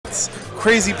upsets,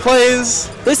 crazy plays.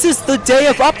 This is the day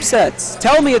of upsets.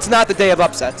 Tell me it's not the day of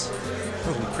upsets.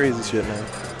 Crazy shit, man.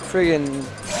 Friggin'.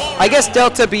 I guess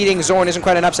Delta beating Zorn isn't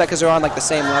quite an upset because they're on like the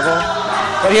same level.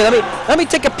 But here, let me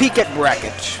take a peek at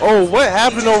bracket. Oh, what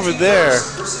happened over there?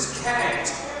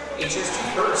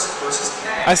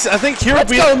 I think Hero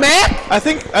Let's beat. go, man! I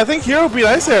think Hero beat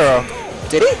Ice Arrow.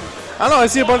 Did he? I don't know. I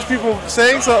see a bunch of people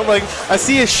saying something like, I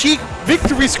see a Sheik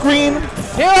victory screen.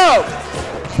 Hero!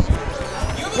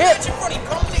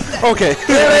 Okay.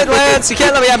 Damn it, Lance! You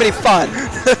can't let me have any fun.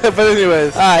 But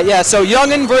anyways. Yeah. So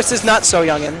youngin versus not so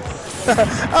youngin.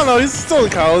 I don't know. He's still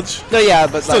in college. No, yeah,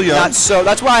 but still like, young. not so.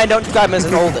 That's why I don't describe him as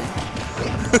an olden. I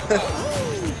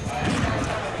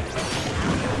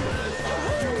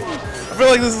feel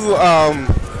like this is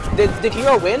Did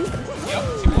Hero win? Yep.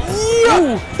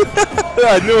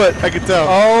 I knew it. I could tell.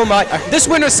 Oh my! This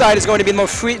winner's side is going to be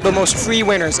the most free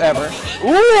winners ever.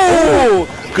 Ooh!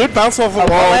 Good bounce off the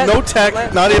wall. No tech.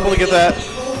 Not able to get that.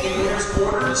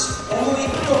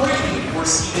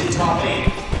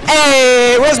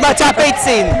 Hey, where's my top 8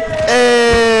 scene?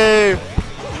 Hey!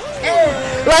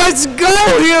 Let's go,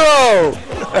 Hero!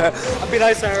 I beat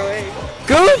Ice Arrow 8.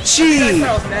 Gucci!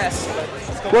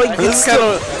 Well, this is kind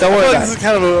of. Don't worry. This is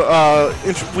kind of a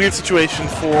weird situation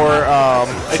for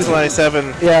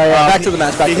XL-XCVii. Yeah. Back to the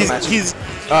match. He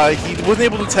wasn't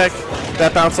able to tech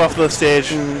that bounce off the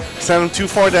stage. Sent him too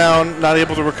far down. Not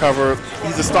able to recover.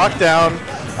 He's a stock down,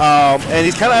 and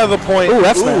he's kind of out of the point. Ooh,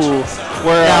 F smash.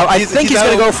 Where now I think he's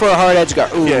going to go for a hard edge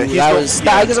guard. Ooh, yeah, I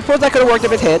suppose that could have worked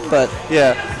if it hit, but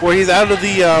yeah, where he's out of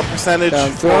the percentage.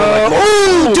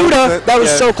 Ooh, Duda! That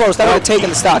was so close. That would have taken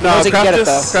the stock. No, he can get it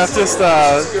though. Craftis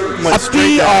went up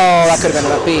B. Oh, that could have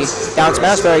been an up B. Down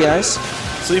smash, very nice.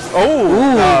 So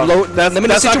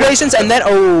limited situations, and then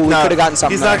we could have gotten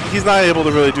something. He's not able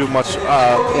to really do much.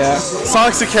 Yeah.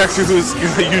 Sonic's a character who's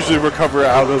gonna usually recover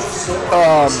out of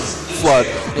flood.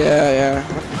 Yeah.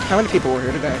 How many people were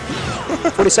here today?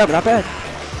 47, not bad.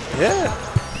 Yeah.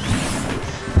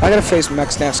 I gotta face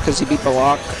Mex next because he beat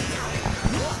Balak.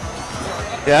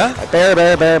 Yeah? Bear.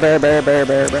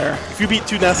 If you beat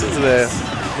 2 Nesses today,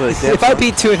 if I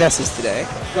beat 2 Nesses today,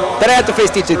 then I have to face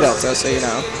D2 Delta, so you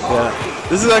know. Yeah.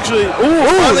 This is actually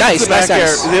nice.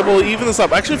 He's able to even this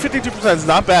up. Actually, 52% is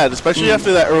not bad, especially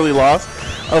after that early loss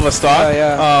of a stock.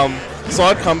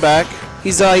 Solid comeback.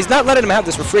 He's not letting him have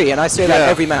this for free, and I say that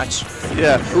every match.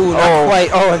 Yeah. Ooh, not quite.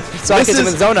 Oh, and Sonic gets him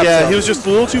in the zone up tilt. Yeah, he was just a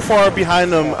little too far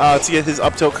behind him to get his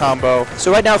up tilt combo.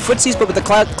 So right now, footsies, but with the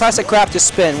classic Craftis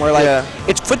spin, where like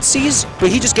it's footsies, but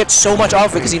he just gets so much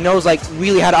off it because he knows like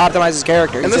really how to optimize his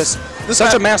character. He's just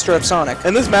such a master of Sonic.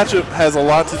 And this matchup has a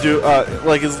lot to do,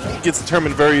 gets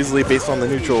determined very easily based on the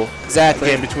neutral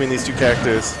game between these two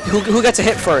characters. Who gets a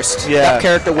hit first? Yeah. That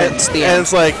character wins the end. And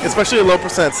it's like, especially at low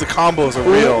percents, the combos are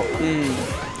real.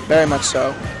 Very much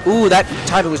so. Ooh, that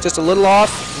timing was just a little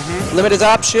off. Limited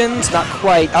options, not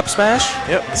quite up smash.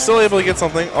 Yep, still able to get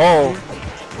something. Oh.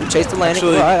 Chase the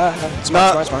landing. Actually,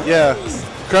 smart. Yeah.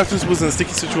 Craftis was in a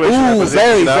sticky situation. Ooh,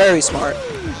 very smart.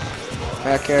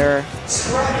 Back air.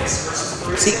 See,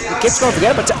 the kid's going to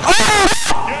forget about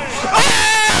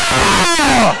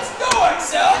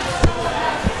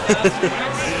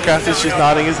Craftis just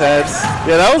nodding his head.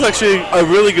 Yeah, that was actually a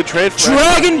really good trade for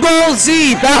Dragon Ball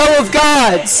Z, Battle of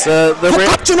Gods!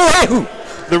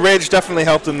 The rage definitely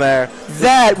helped him there.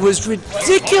 That was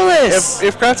ridiculous!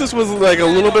 If Craftis was like a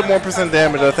little bit more percent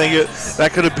damage, I think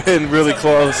that could have been really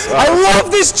close. I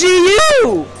love this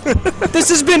GU! This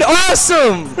has been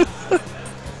awesome!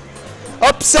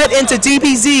 Upset into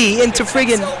DBZ, into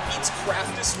friggin' beats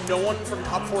Craftis, no one from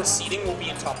top 4 seeding will be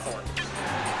in top 4.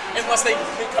 Unless they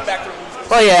come back to losers.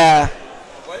 Oh yeah.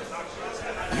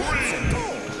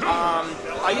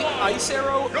 Ice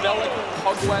Arrow, Velik,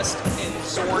 Hug West, and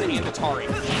Zorn and Atari.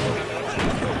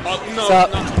 No,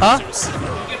 not to losers.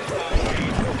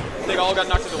 They all got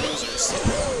knocked into losers.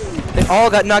 They all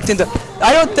got knocked into...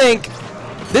 I don't think...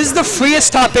 This is the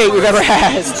freest top 8 we've ever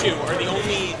had. These 2 are the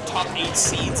only top 8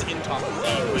 seeds in top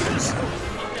 8 winners.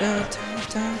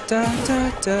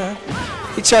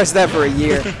 He charged that for a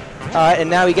year. Alright, and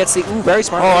now he gets the... Ooh, very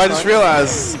smart. I just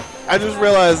realized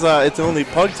it's only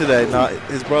Pug today, not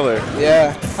his brother.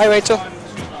 Yeah. Hi, Rachel.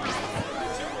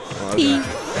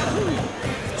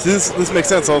 So this makes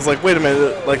sense. I was like, wait a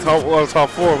minute, like top 4. I was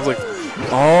like,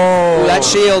 Ooh, that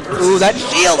shield. Ooh, that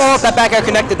shield. Oh, if that back air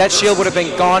connected, that shield would have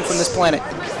been gone from this planet.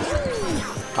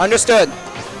 Understood.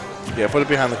 Yeah, put it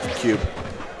behind the cube.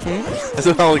 I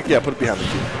said, yeah, put it behind the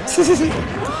cube.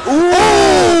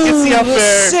 Ooh, gets the up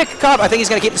there. Sick cop. I think he's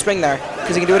gonna keep the spring there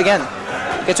because he can do it again.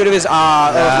 Gets rid of his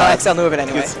XL move it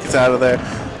anyway. Gets out of there.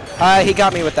 He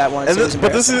got me with that one. And So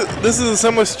but this is a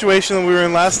similar situation that we were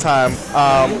in last time.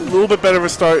 A little bit better of a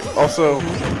start. Also,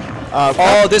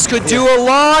 this could do a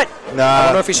lot. Nah, I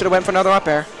don't know if he should have went for another up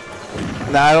air.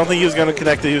 Nah, I don't think he was going to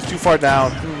connect it. He was too far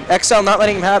down. XL not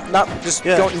letting him have, not just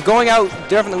going out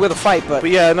definitely with a fight, but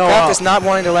yeah, no, Craftis not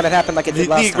wanting to let it happen like it did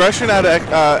last time. The aggression out of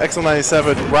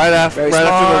XL-97 right after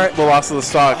the loss of the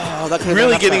stock,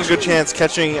 really getting a good chance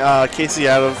catching Casey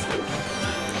out of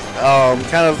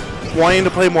kind of wanting to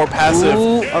play more passive.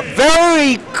 Ooh,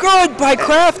 very good by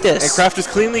Craftis. And Craftis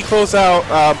cleanly closed out,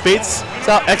 baits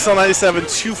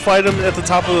XL-97 to fight him at the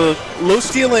top of the low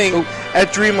ceiling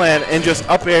at Dreamland and just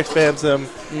up air spams him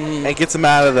and gets him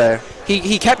out of there.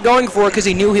 He kept going for it because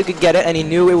he knew he could get it and he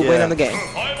knew it would win him the game.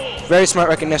 Very smart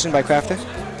recognition by Craftis.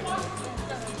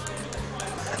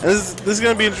 And this is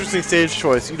going to be an interesting stage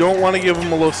choice. You don't want to give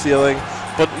him a low ceiling,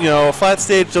 but you know, a flat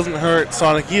stage doesn't hurt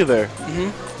Sonic either.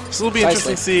 So it'll be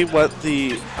interesting to see what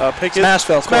the pick is.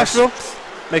 Smashville,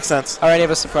 Smashville? Makes sense. Are any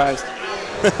of us surprised?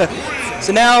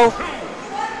 So now,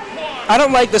 I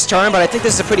don't like this turn, but I think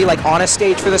this is a pretty like honest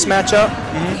stage for this matchup.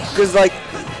 Because like,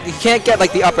 you can't get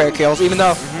like the up air kills, even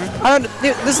though I don't.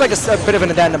 This is like a bit of an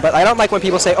addendum, but I don't like when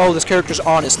people say, "Oh, this character's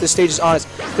honest. This stage is honest."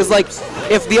 Because like,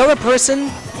 if the other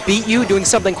person beat you doing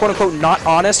something quote unquote not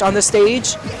honest on the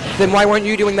stage, then why weren't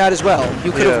you doing that as well?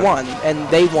 You could have won, and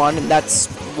they won, and that's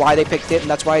why they picked it, and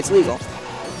that's why it's legal.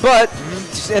 But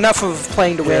enough of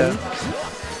playing to win.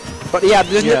 But yeah,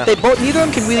 they both, neither of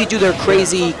them can really do their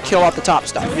crazy kill off the top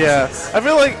stuff. Yeah, I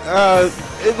feel like a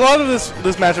lot of this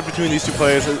matchup between these two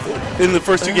players in the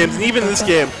first two games, and even this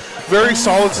game, very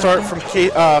solid start from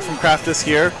Craftis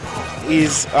here.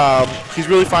 He's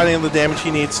really finding the damage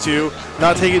he needs to,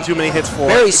 not taking too many hits for.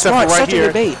 Very smart, right such here, a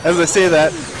debate. As I say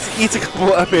that, he eats a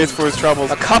couple of up airs for his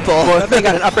troubles. A couple? That thing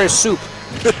got an up air soup.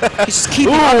 He's just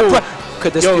keeping on the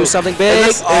Could this do something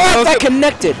big? That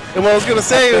connected. And what I was going to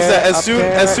say is that as soon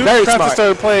as Craftis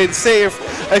started playing safe,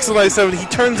 XL-97, he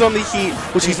turns on the heat,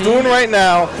 which he's doing right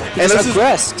now. And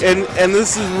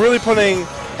this is really putting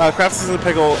Craftis in the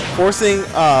pickle, forcing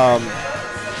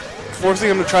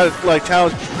him to try to like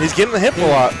challenge. He's getting the hit a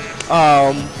lot.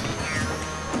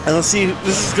 And let's see,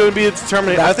 this is going to be a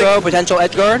determinant. I think potential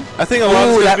edge guard. I think a lot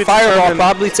of that fireball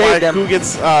probably saved him. Who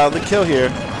gets the kill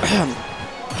here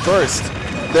first?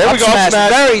 There we go. Smash.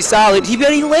 Very solid. He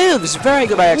lives. Very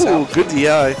good by XL. Ooh, good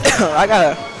DI. I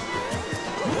gotta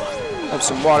have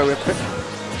some water real quick.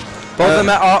 Both of them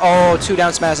are two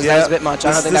down smashes. That's a bit much.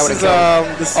 I don't think that would have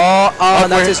killed.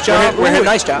 That's his job.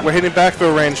 Nice job. We're hitting back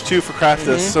throw range too for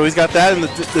Craftis, so he's got that in the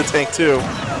tank too.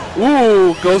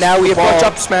 Ooh, goes. Now we approach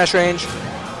up smash range.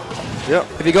 Yep.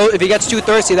 If he gets too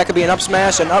thirsty, that could be an up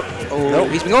smash and up. Oh, nope.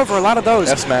 He's been going for a lot of those.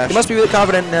 F smash. He must be really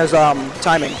confident in his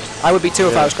timing. I would be too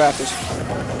if I was Craftis.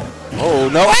 Oh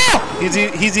no! Ah! He's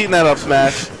eating that up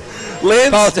smash.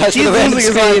 Lance, he's losing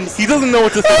his mind. He doesn't know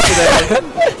what to think today.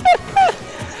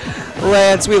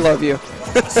 Lance, we love you.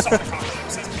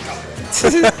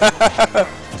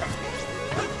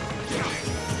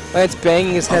 Lance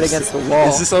banging his head against the wall.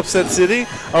 Is this Upset City?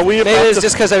 Are we? Maybe it's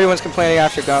just because everyone's complaining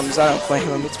after Gums. I don't blame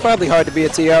him. It's probably hard to be a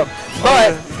TO,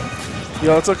 but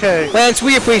yo, it's okay. Lance,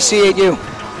 we appreciate you.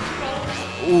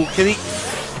 Ooh, can he?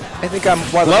 I think I'm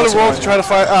a lot of rolls to try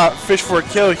to fish for a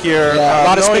kill here. Yeah, a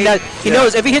lot of spin dash. He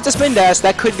knows if he hits a spin dash,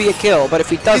 that could be a kill. But if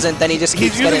he doesn't, then he just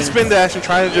keeps He's using spin dash and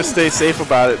trying to just stay safe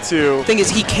about it too. Thing is,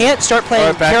 he can't start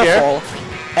playing careful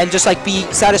and just like be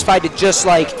satisfied to just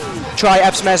like try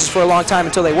F smashes for a long time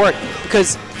until they work,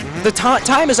 because the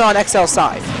time is on XL's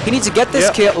side. He needs to get this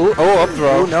kill. Ooh, up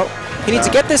throw. Ooh, no. He needs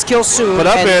to get this kill soon. But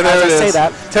up there, there it is.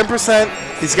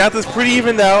 10%. He's got this pretty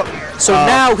evened out. So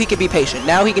now he can be patient.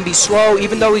 Now he can be slow.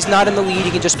 Even though he's not in the lead, he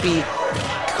can just be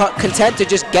content to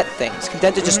just get things.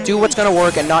 Content to just do what's going to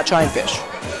work and not try and fish.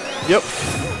 Yep.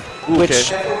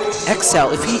 Which, XL,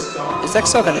 is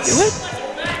XL going to do it?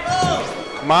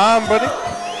 Come on, buddy.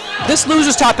 This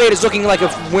loser's top 8 is looking like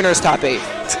a winner's top 8.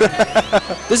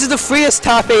 This is the freest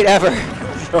top 8 ever.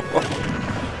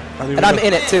 And I'm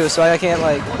in it too, so I can't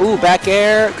like. Ooh, back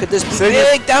air. Could this be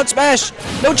big? Down smash.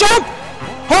 No jump.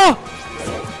 Huh.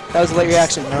 That was a late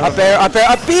reaction. Up air, up air,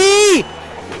 up B.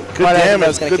 Good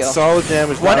damage. Good solid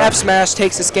damage. One F smash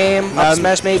takes this game. Up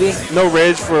smash maybe. No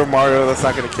rage for Mario. That's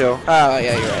not gonna kill. Oh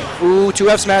yeah, you're right. Ooh, 2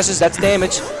 F smashes. That's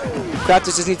damage.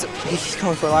 Craftis just needs. He's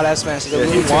going for a lot of F smashes. Yeah,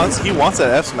 he wants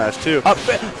that F smash too.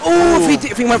 Ooh,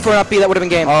 if he went for an up B, that would have been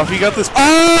game. Oh, if he got this.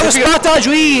 Oh, the spot dodge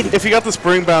read. If he got the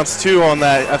spring bounce too on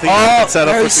that, I think he could set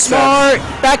up for success. Very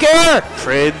smart. Back air.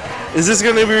 Trade. Is this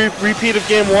going to be a repeat of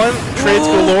game 1? Trades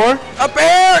galore. Up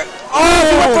air. Oh,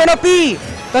 he went for an up B.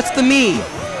 That's the me.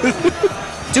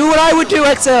 Do what I would do,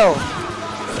 XL.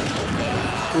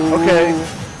 Okay.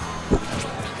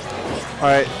 All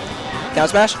right. Down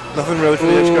smash. Nothing really for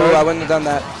the edge Ooh, guard. I wouldn't have done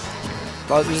that.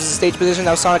 Well, this is a stage position.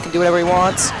 Now Sonic can do whatever he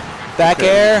wants. Back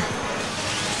air.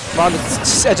 I'm on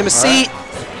the edge of my seat.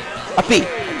 A B.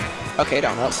 Okay,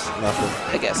 down. Nope, nothing.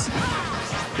 I guess.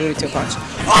 Maybe 2 punch.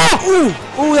 Oh!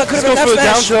 Ooh! Ooh, that could have been Let's go for the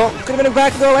that down smash. tilt. Could have been a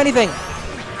back throw, anything.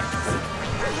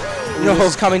 No,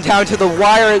 it's coming down to the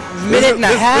wire. Minute and a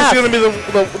half. This is going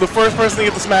to be the first person to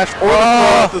get the smash or the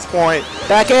throw at this point.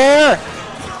 Back air.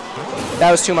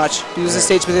 That was too much. He was in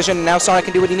stage position, and now Sonic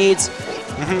can do what he needs.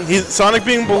 Sonic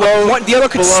being below. The other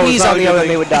could sneeze on the other, and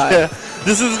they would die. Yeah.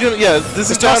 This is gonna. Yeah.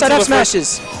 This is down Toss to that the F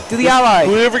smashes. Do the ally.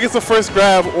 Whoever gets the first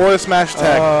grab or a smash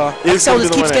attack is XL gonna be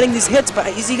just the keeps winner. getting these hits, but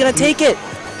is he gonna take it?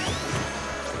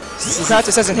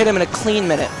 Craftis hasn't hit him in a clean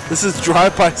minute. This is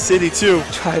drive-by city too.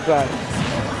 Try by.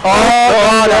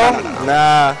 Oh no!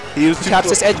 Nah, he was too Taps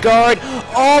this edge guard.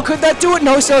 Oh, could that do it?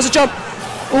 No, he still has a jump.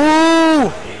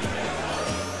 Ooh!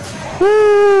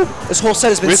 Woo! This whole set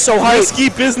has been so hyped. Risky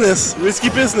business. Risky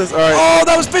business. All right. Oh,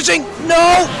 that was fishing.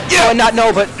 No! Yeah! Not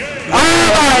no, but.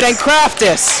 Alright, and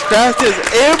Craftis. Craftis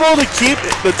able to keep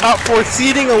the top 4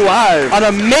 seeding alive. An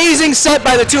amazing set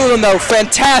by the two of them, though.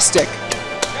 Fantastic.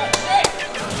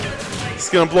 He's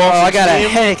gonna blow off Oh, some I got a steam.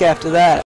 headache after that.